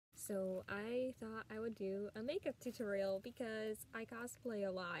So I thought I would do a makeup tutorial because I cosplay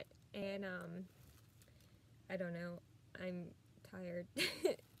a lot and I don't know, I'm tired.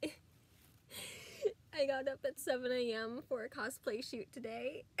 I got up at 7 a.m. for a cosplay shoot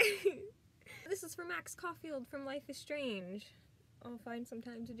today. This is for Max Caulfield from Life is Strange. I'll find some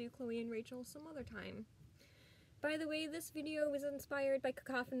time to do Chloe and Rachel some other time. By the way, this video was inspired by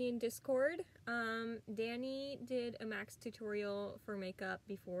Cacophony in Discord. Danny did a Max tutorial for makeup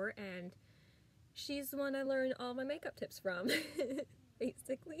before, and she's the one I learned all my makeup tips from,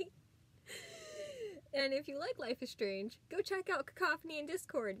 basically. And if you like Life is Strange, go check out Cacophony in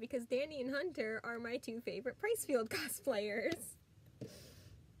Discord, because Danny and Hunter are my two favorite Pricefield cosplayers.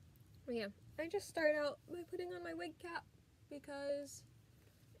 But yeah, I just start out by putting on my wig cap, because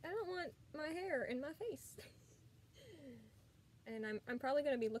I don't want my hair in my face. And I'm probably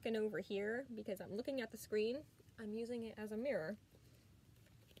going to be looking over here because I'm looking at the screen. I'm using it as a mirror.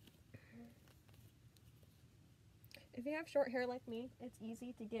 If you have short hair like me, it's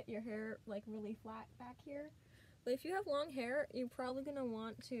easy to get your hair like really flat back here. But if you have long hair, you're probably going to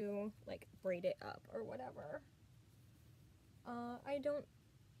want to like braid it up or whatever. I don't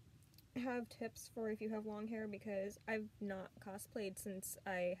have tips for if you have long hair because I've not cosplayed since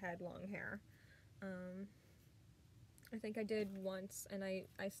I had long hair. I think I did once, and I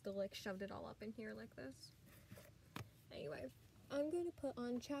still like shoved it all up in here like this. Anyway, I'm going to put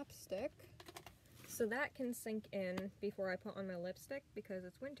on chapstick so that can sink in before I put on my lipstick because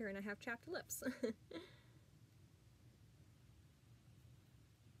it's winter and I have chapped lips.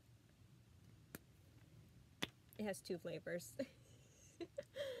 It has two flavors.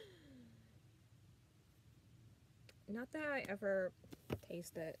 Not that I ever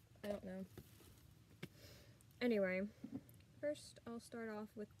taste it. I don't know. Anyway, first I'll start off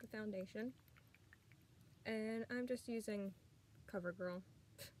with the foundation, and I'm just using CoverGirl.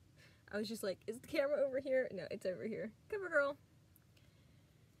 I was just like, is the camera over here? No, it's over here. CoverGirl.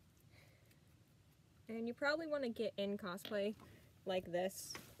 And you probably want to get in cosplay like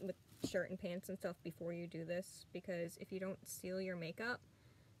this with shirt and pants and stuff before you do this, because if you don't seal your makeup,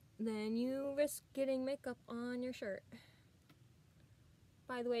 then you risk getting makeup on your shirt.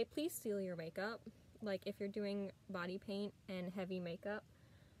 By the way, please seal your makeup. Like if you're doing body paint and heavy makeup.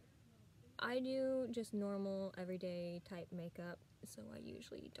 I do just normal everyday type makeup, so I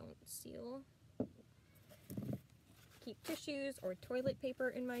usually don't seal. Keep tissues or toilet paper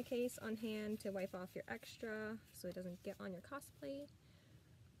in my case on hand to wipe off your extra so it doesn't get on your cosplay.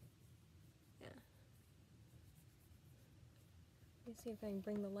 Yeah. Let me see if I can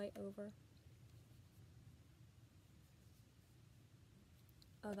bring the light over.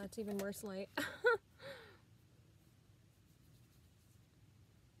 Oh, that's even worse light.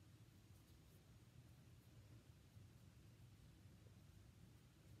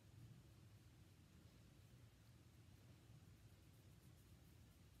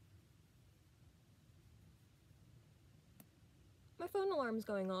 My phone alarm's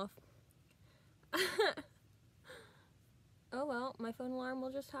going off. Oh well, my phone alarm will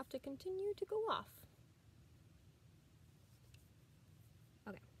just have to continue to go off.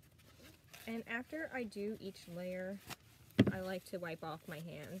 Okay. And after I do each layer, I like to wipe off my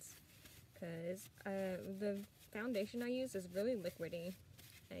hands because the foundation I use is really liquidy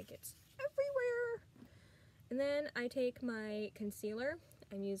and it gets everywhere. And then I take my concealer.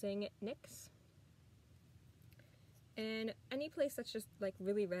 I'm using NYX. And any place that's just like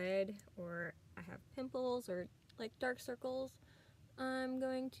really red, or I have pimples or like dark circles, I'm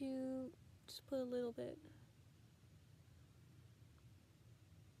going to just put a little bit.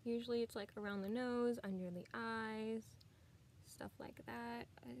 Usually it's like around the nose, under the eyes, stuff like that.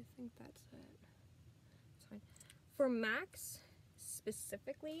 I think that's it. It's fine. For Max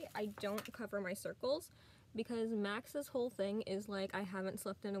specifically, I don't cover my circles because Max's whole thing is like I haven't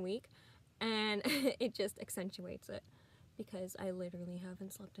slept in a week. And it just accentuates it because I literally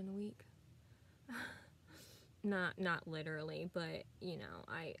haven't slept in a week. Not literally, but you know,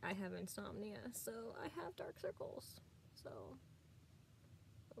 I have insomnia, so I have dark circles. So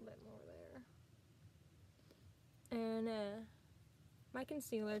a little bit more there. And my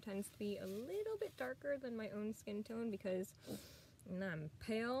concealer tends to be a little bit darker than my own skin tone because I'm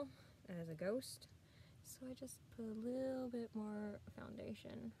pale as a ghost. So I just put a little bit more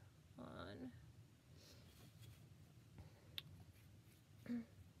foundation on.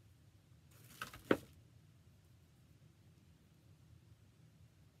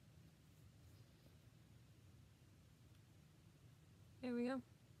 There we go.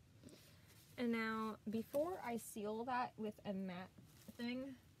 And now, before I seal that with a matte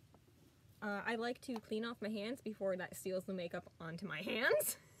thing, I like to clean off my hands before that seals the makeup onto my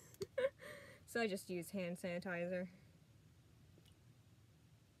hands. So I just use hand sanitizer.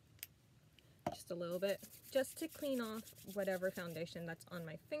 Just a little bit, just to clean off whatever foundation that's on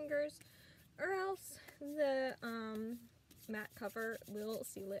my fingers, or else the matte cover will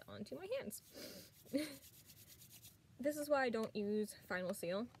seal it onto my hands. This is why I don't use Final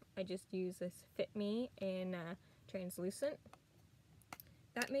Seal. I just use this Fit Me in translucent.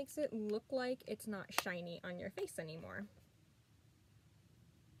 That makes it look like it's not shiny on your face anymore.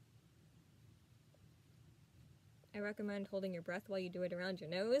 I recommend holding your breath while you do it around your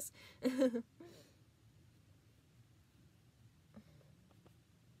nose.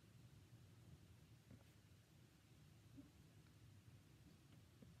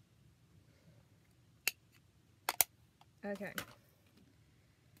 Okay.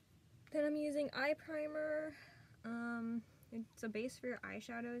 Then I'm using eye primer. It's a base for your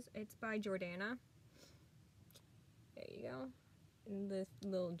eyeshadows. It's by Jordana. There you go. And the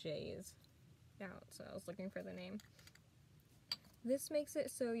little J is out, so I was looking for the name. This makes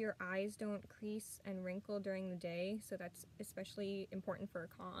it so your eyes don't crease and wrinkle during the day, so that's especially important for a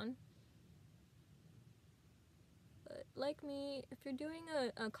con. But like me, if you're doing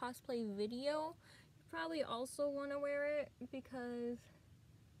a cosplay video, you probably also want to wear it because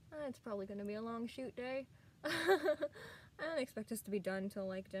it's probably going to be a long shoot day. I don't expect this to be done till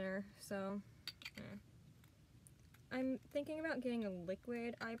like dinner, so I'm thinking about getting a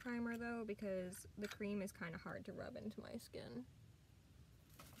liquid eye primer though, because the cream is kind of hard to rub into my skin.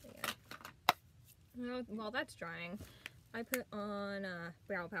 Yeah. While that's drying, I put on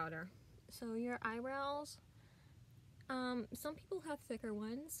brow powder. So your eyebrows, some people have thicker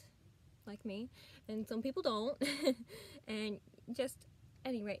ones, like me, and some people don't. And just,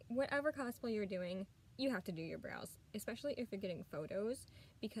 anyway, whatever cosplay you're doing, you have to do your brows, especially if you're getting photos,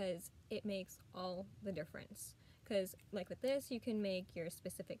 because it makes all the difference. Because like with this, you can make your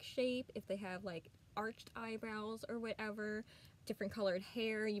specific shape. If they have like arched eyebrows or whatever, different colored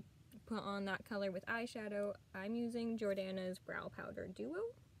hair, you put on that color with eyeshadow. I'm using Jordana's Brow Powder Duo.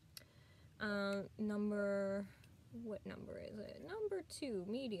 What number is it? Number 2,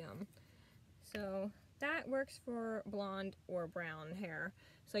 medium. So that works for blonde or brown hair.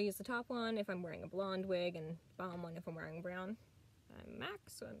 So I use the top one if I'm wearing a blonde wig, and bottom one if I'm wearing brown. I'm MAC,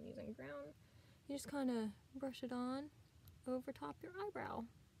 so I'm using brown. You just kind of brush it on over top your eyebrow.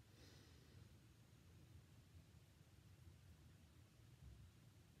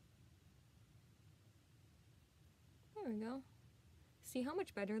 There we go. See how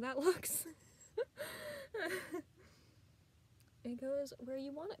much better that looks? It goes where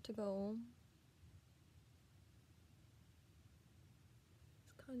you want it to go.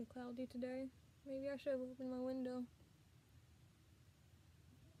 It's kind of cloudy today. Maybe I should have opened my window.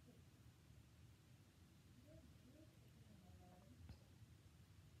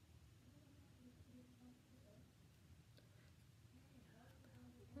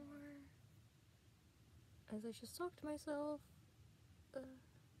 As I just talked to myself,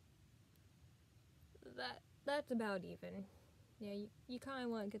 that's about even. Yeah, you kind of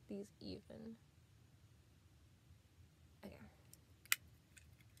want to get these even. Okay.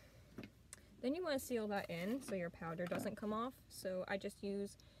 Then you want to seal that in so your powder doesn't come off. So I just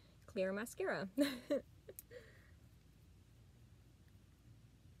use clear mascara.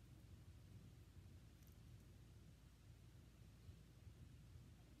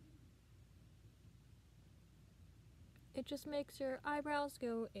 It just makes your eyebrows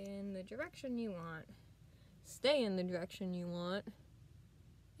go in the direction you want, stay in the direction you want,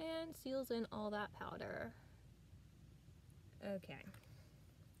 and seals in all that powder. Okay.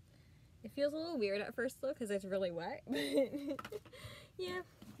 It feels a little weird at first though, because it's really wet. Yeah.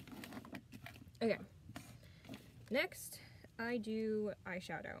 Okay. Next, I do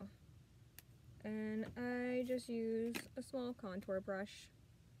eyeshadow. And I just use a small contour brush.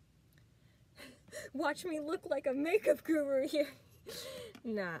 Watch me look like a makeup guru here.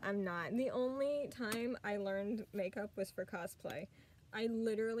 Nah, I'm not. The only time I learned makeup was for cosplay. I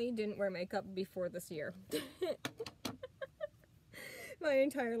literally didn't wear makeup before this year. My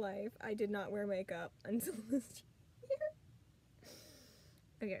entire life, I did not wear makeup until this year.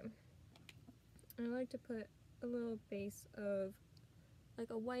 Okay. I like to put a little base of like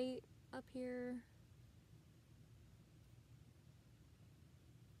a white up here.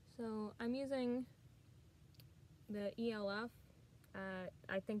 So I'm using the ELF.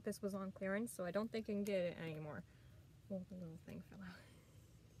 I think this was on clearance, so I don't think I can get it anymore. Well, the little thing fell out.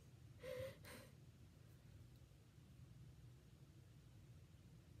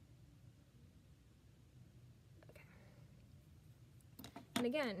 Okay. And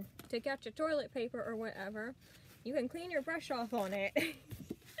again, take out your toilet paper or whatever. You can clean your brush off on it.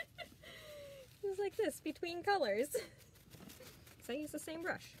 this between colors. Because I use the same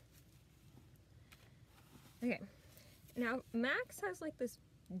brush. Okay, now Max has like this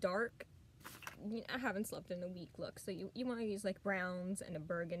dark, I haven't slept in a week look, so you want to use like browns and a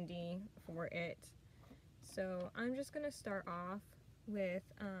burgundy for it. So I'm just going to start off with,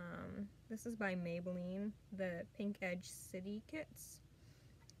 this is by Maybelline, the Pink Edge City Kits.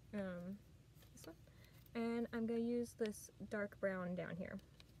 This one. And I'm going to use this dark brown down here.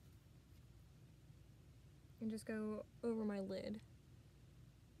 And just go over my lid.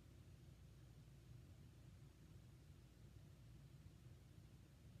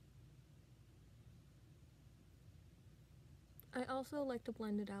 I also like to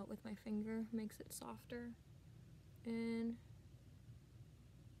blend it out with my finger, makes it softer. And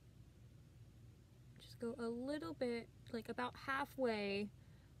just go a little bit, like about halfway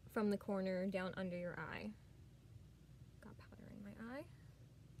from the corner down under your eye. Got powder in my eye.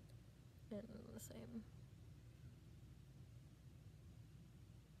 And the same.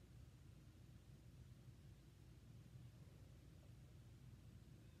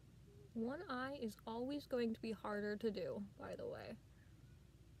 One eye is always going to be harder to do, by the way.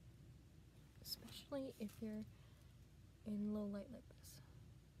 Especially if you're in low light like this.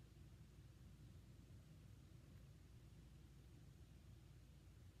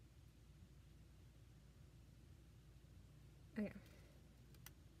 Okay.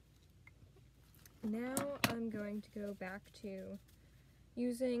 Now I'm going to go back to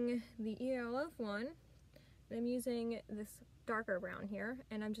using the ELF one. I'm using this darker brown here,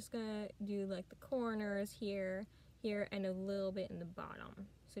 and I'm just gonna do like the corners here, and a little bit in the bottom.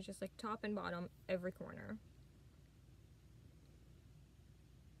 So just like top and bottom, every corner.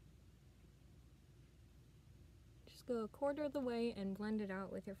 Just go a quarter of the way and blend it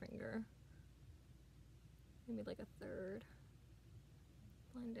out with your finger. Maybe like a third.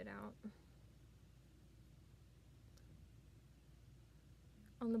 Blend it out.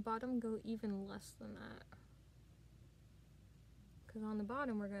 On the bottom, go even less than that. Because on the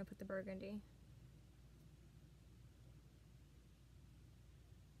bottom, we're going to put the burgundy.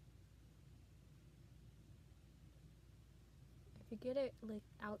 If you get it like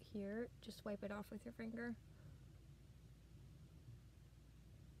out here, just wipe it off with your finger.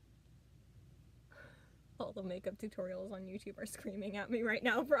 All the makeup tutorials on YouTube are screaming at me right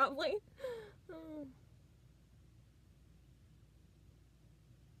now, probably. Oh.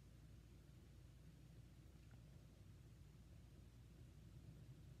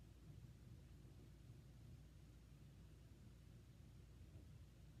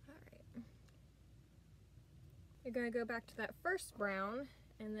 You're going to go back to that first brown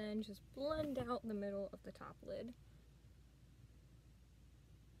and then just blend out the middle of the top lid.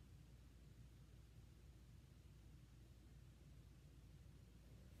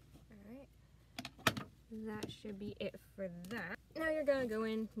 Alright, that should be it for that. Now you're going to go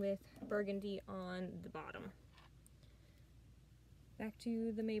in with burgundy on the bottom. Back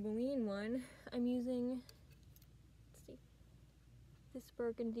to the Maybelline one, I'm using, let's see, this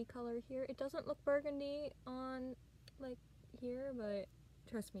burgundy color here. It doesn't look burgundy on like here, but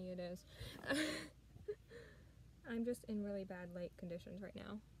trust me, it is. I'm just in really bad light conditions right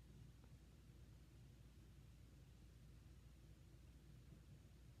now.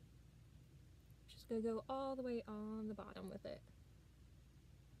 Just gonna go all the way on the bottom with it.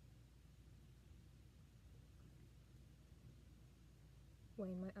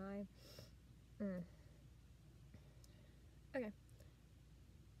 Way in my eye. Okay.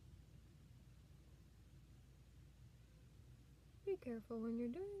 Be careful when you're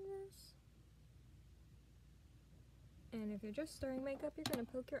doing this. And if you're just starting makeup, you're gonna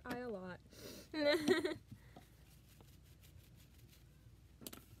poke your eye a lot.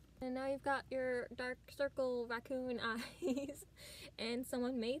 And now you've got your dark circle raccoon eyes, and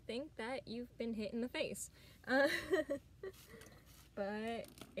someone may think that you've been hit in the face. But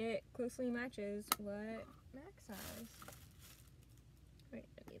it closely matches what Max has. Wait,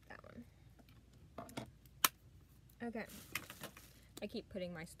 I need that one. Okay. I keep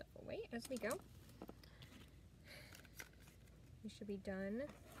putting my stuff away as we go. We should be done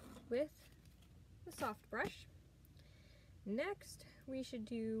with the soft brush. Next, we should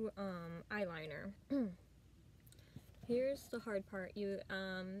do eyeliner. Here's the hard part.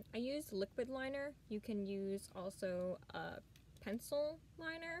 I use liquid liner. You can use also a pencil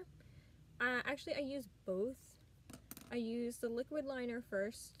liner. Actually, I use both. I use the liquid liner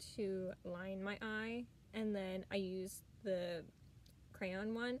first to line my eye, and then I use the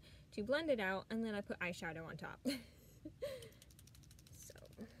crayon one to blend it out, and then I put eyeshadow on top. So,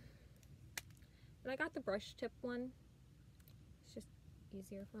 and I got the brush tip one. It's just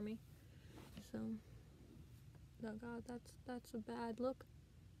easier for me. So, oh god, that's a bad look.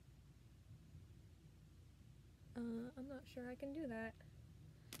 I'm not sure I can do that.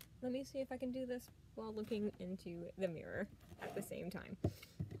 Let me see if I can do this while looking into the mirror at the same time.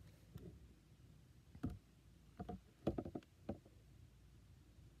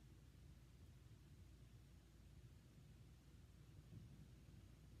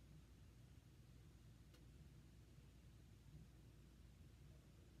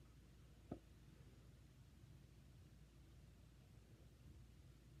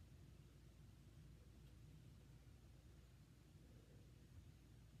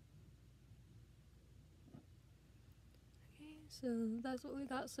 So that's what we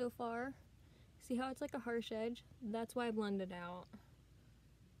got so far. See how it's like a harsh edge? That's why I blended out.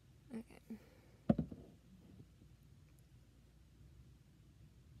 Okay.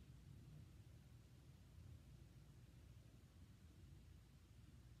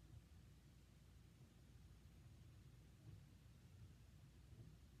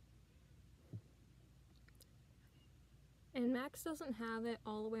 And Max doesn't have it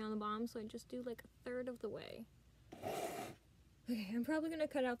all the way on the bottom, so I just do like a third of the way. Okay, I'm probably gonna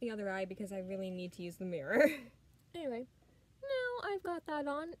cut out the other eye because I really need to use the mirror. Anyway, now I've got that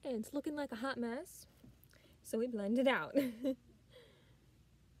on and it's looking like a hot mess. So we blend it out. I'm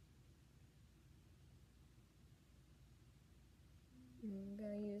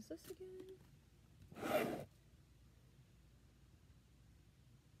gonna use this again.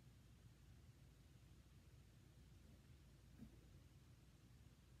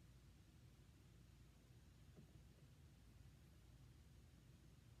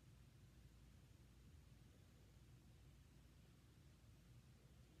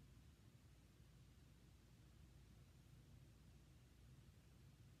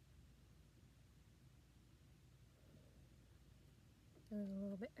 There's a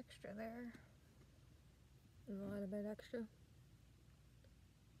little bit extra there. A lot of bit extra.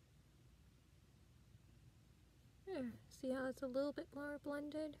 Yeah, see how it's a little bit more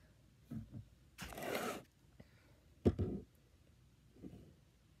blended?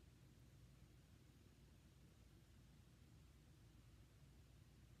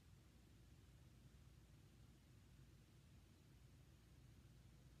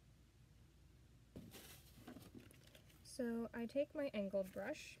 So I take my angled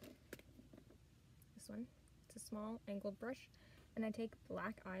brush, this one, it's a small angled brush, and I take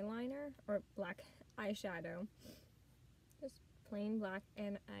black eyeliner, or black eyeshadow, just plain black,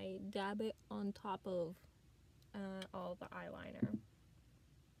 and I dab it on top of all the eyeliner.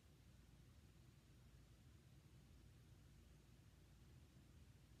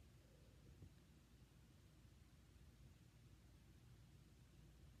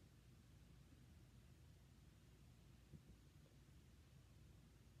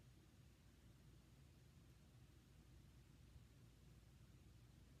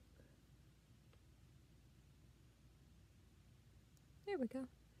 There we go.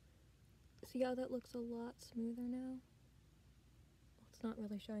 See how that looks a lot smoother now? Well, it's not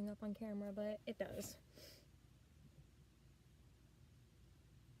really showing up on camera, but it does.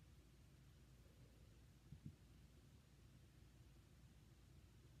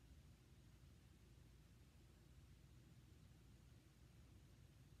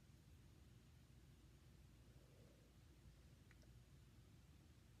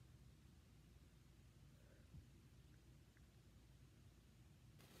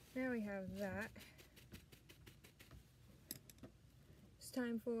 Now we have that. It's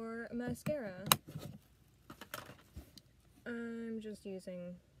time for mascara. I'm just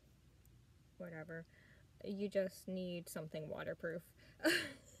using whatever. You just need something waterproof,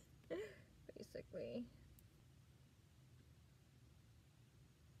 basically.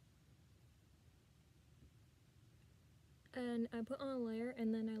 And I put on a layer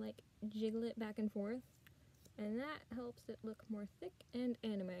and then I like jiggle it back and forth, and that helps it look more thick and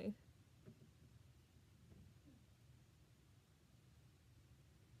anime.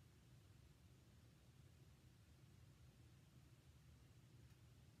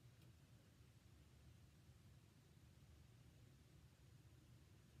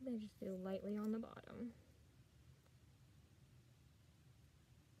 I just do lightly on the bottom.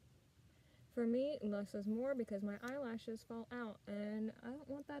 For me, less is more because my eyelashes fall out, and I don't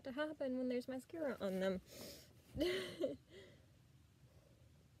want that to happen when there's mascara on them.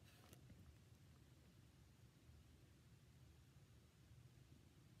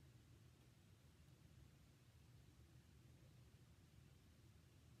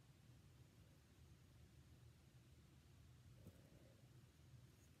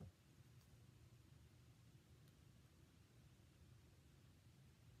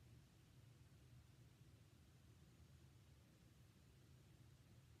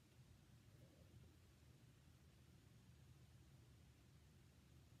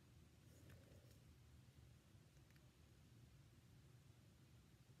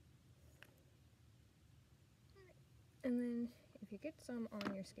 And then if you get some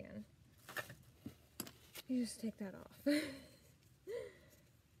on your skin, you just take that off.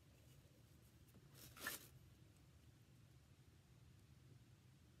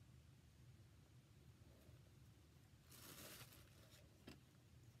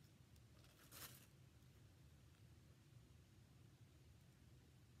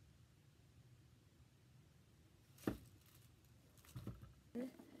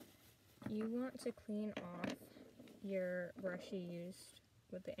 You want to clean off your brush you used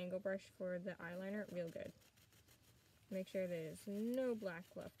with the angle brush for the eyeliner real good. Make sure there's no black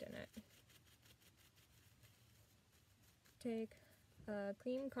left in it. Take a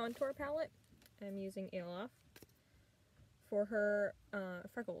clean contour palette. I'm using Elof for her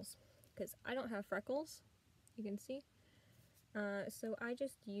freckles, because I don't have freckles, you can see. So I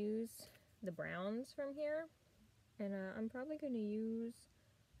just use the browns from here, and I'm probably going to use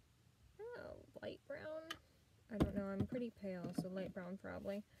light brown. I don't know, I'm pretty pale, so light brown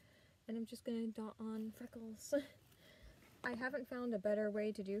probably. And I'm just going to dot on freckles. I haven't found a better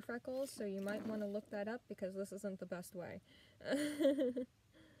way to do freckles, so you might want to look that up because this isn't the best way.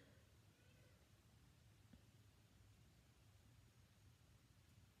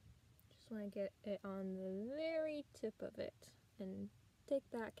 Just want to get it on the very tip of it and take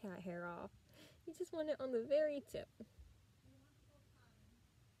that cat hair off. You just want it on the very tip.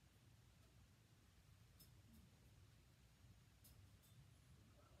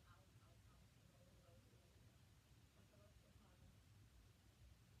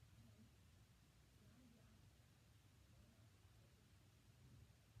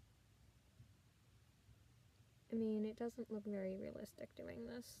 I mean, it doesn't look very realistic doing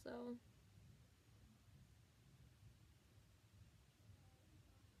this, so...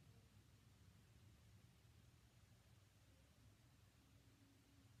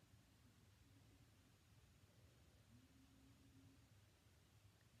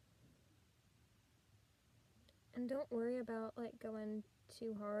 And don't worry about, like, going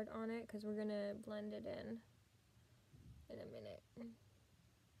too hard on it, because we're gonna blend it in a minute.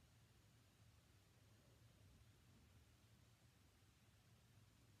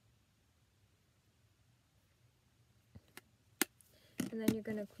 And then you're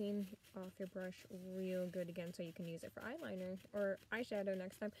gonna clean off your brush real good again so you can use it for eyeliner or eyeshadow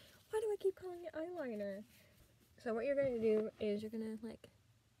next time. Why do I keep calling it eyeliner? So what you're gonna do is you're gonna, like,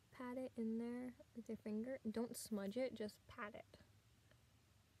 pat it in there with your finger. Don't smudge it, just pat it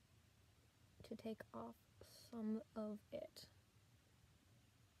to take off some of it.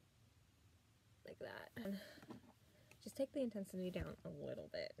 Like that. And just take the intensity down a little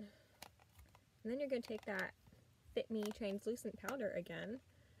bit. And then you're gonna take that Fit Me translucent powder again,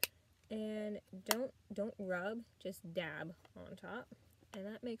 and don't rub, just dab on top, and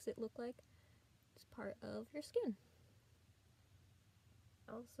that makes it look like it's part of your skin.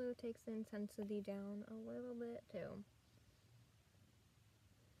 Also takes the intensity down a little bit too.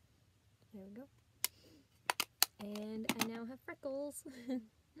 There we go. And I now have freckles.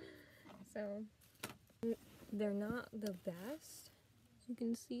 So they're not the best, as you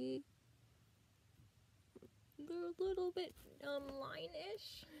can see. They're a little bit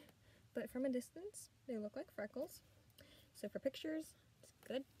line-ish, but from a distance they look like freckles. So for pictures it's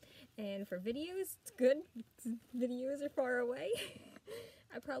good, and for videos it's good. Videos are far away.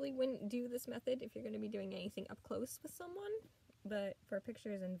 I probably wouldn't do this method if you're going to be doing anything up close with someone, but for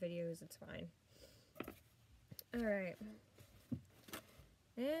pictures and videos it's fine. Alright,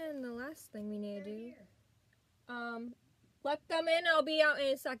 and the last thing we need to do, let them in, I'll be out in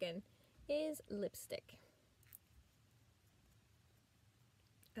a second, is lipstick.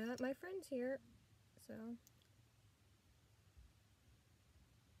 My friend's here, so...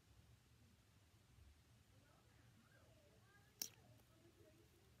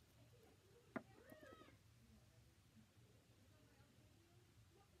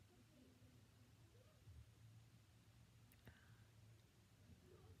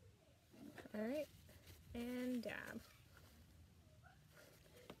 Alright, and dab.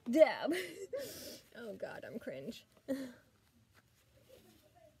 Dab! Oh god, I'm cringe.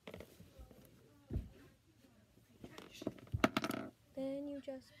 Then you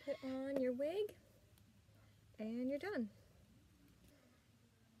just put on your wig, and you're done.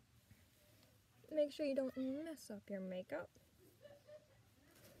 Make sure you don't mess up your makeup.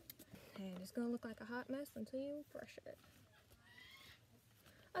 And it's gonna look like a hot mess until you brush it.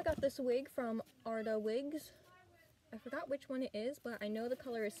 I got this wig from Arda Wigs. I forgot which one it is, but I know the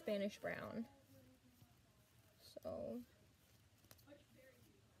color is Spanish brown. So...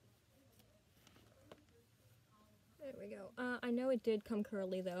 There we go. I know it did come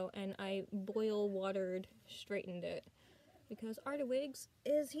curly though, and I boil watered straightened it because Artiwigs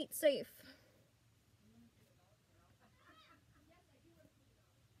is heat safe.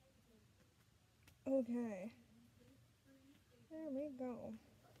 Okay. There we go.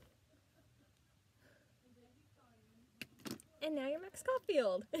 And now you're Max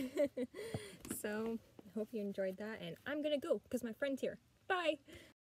Caulfield. So, I hope you enjoyed that, and I'm gonna go because my friend's here. Bye!